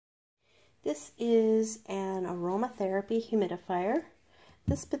This is an Aromatherapy humidifier.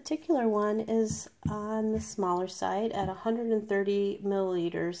 This particular one is on the smaller side at 130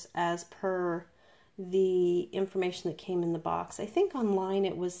 milliliters as per the information that came in the box. I think online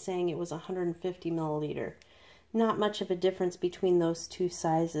it was saying it was 150 milliliter. Not much of a difference between those two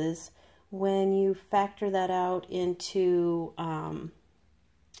sizes. When you factor that out into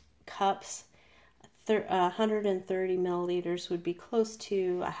cups, 130 milliliters would be close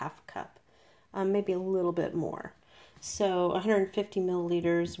to a half a cup. Maybe a little bit more. So 150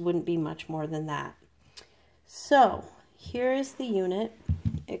 milliliters wouldn't be much more than that. So here is the unit.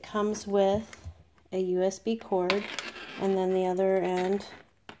 It comes with a USB cord, and then the other end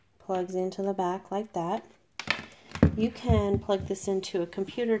plugs into the back like that. You can plug this into a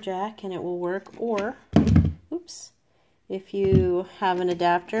computer jack and it will work, or, oops, if you have an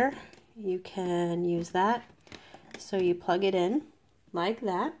adapter, you can use that. So you plug it in like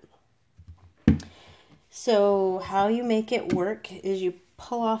that. So how you make it work is you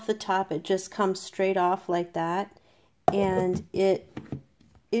pull off the top. It just comes straight off like that, and it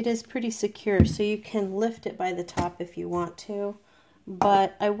is pretty secure. So you can lift it by the top if you want to,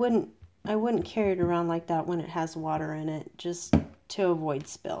 but I wouldn't carry it around like that when it has water in it, just to avoid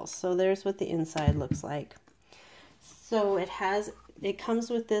spills. So there's what the inside looks like. So it comes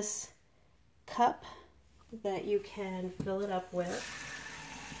with this cup that you can fill it up with.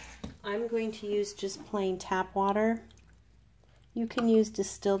 I'm going to use just plain tap water. You can use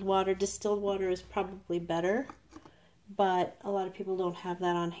distilled water. Distilled water is probably better, but a lot of people don't have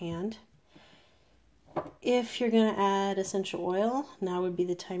that on hand. If you're going to add essential oil, now would be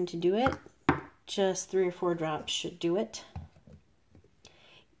the time to do it. Just 3 or 4 drops should do it.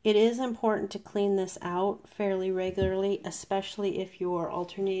 It is important to clean this out fairly regularly, especially if you're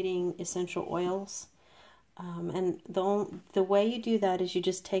alternating essential oils. And the way you do that is you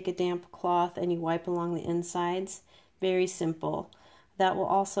just take a damp cloth and you wipe along the insides. Very simple. That will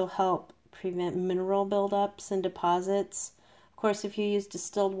also help prevent mineral buildups and deposits. Of course, if you use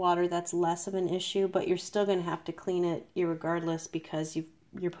distilled water, that's less of an issue, but you're still going to have to clean it irregardless because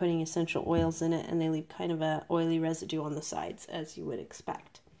you're putting essential oils in it and they leave kind of a oily residue on the sides, as you would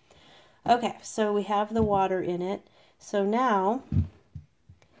expect. Okay, so we have the water in it. So now,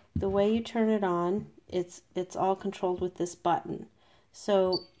 the way you turn it on, it's all controlled with this button.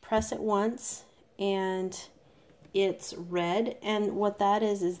 So press it once and it's red, and what that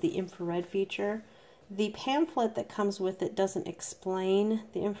is the infrared feature. The pamphlet that comes with it doesn't explain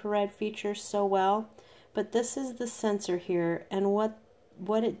the infrared feature so well, but this is the sensor here, and what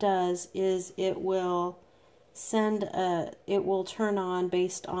it does is it will turn on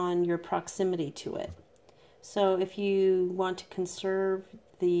based on your proximity to it. So if you want to conserve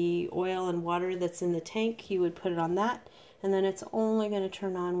the oil and water that's in the tank, you would put it on that, and then it's only going to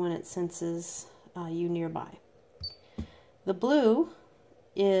turn on when it senses you nearby. The blue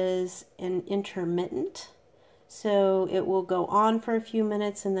is an intermittent, so it will go on for a few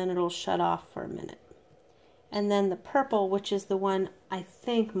minutes and then it'll shut off for a minute. And then the purple, which is the one I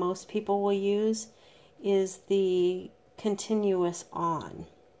think most people will use, is the continuous on.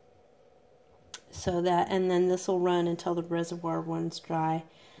 So that, and then this will run until the reservoir runs dry,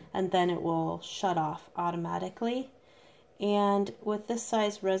 and then it will shut off automatically. And with this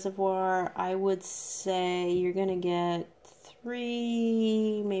size reservoir, I would say you're going to get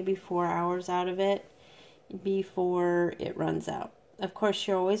 3, maybe 4 hours out of it before it runs out. Of course,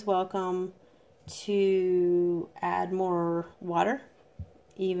 you're always welcome to add more water,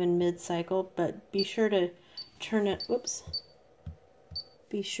 even mid-cycle, but be sure to turn it,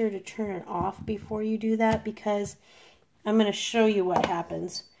 be sure to turn it off before you do that, because I'm going to show you what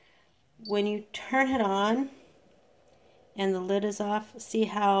happens. When you turn it on and the lid is off, see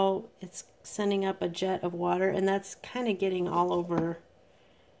how it's sending up a jet of water, and that's kind of getting all over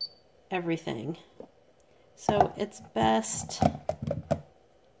everything. So it's best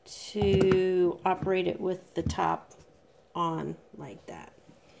to operate it with the top on like that.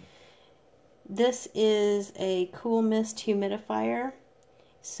 This is a cool mist humidifier,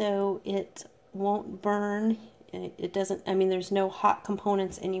 so it won't burn. It doesn't, I mean, there's no hot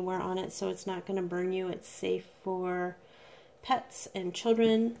components anywhere on it, so it's not going to burn you. It's safe for pets and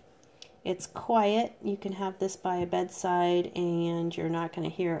children. It's quiet. You can have this by a bedside and you're not going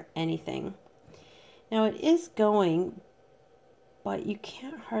to hear anything. Now it is going, but you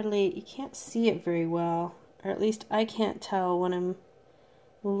can't see it very well, or at least I can't tell when I'm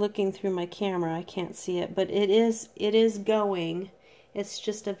looking through my camera. I can't see it, but it is going. It's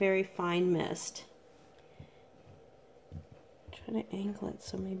just a very fine mist. I'm trying to angle it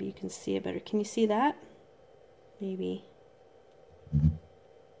so maybe you can see it better. Can you see that? Maybe.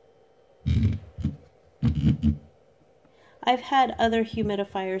 I've had other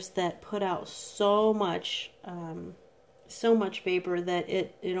humidifiers that put out so much vapor that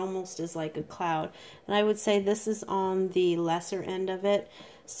it almost is like a cloud. And I would say this is on the lesser end of it.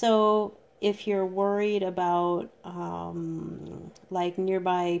 So if you're worried about like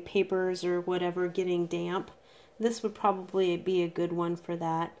nearby papers or whatever getting damp, this would probably be a good one for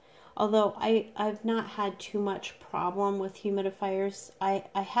that. Although I've not had too much problem with humidifiers. I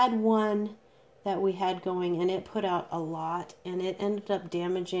had one that we had going and it put out a lot, and it ended up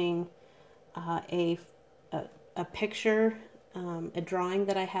damaging a picture, a drawing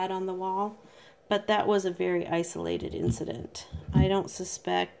that I had on the wall. But that was a very isolated incident. I don't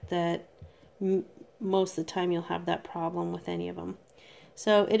suspect that most of the time you'll have that problem with any of them.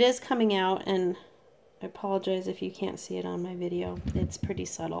 So it is coming out, and I apologize if you can't see it on my video. It's pretty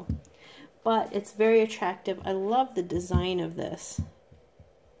subtle, but it's very attractive. I love the design of this.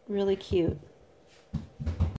 Really cute.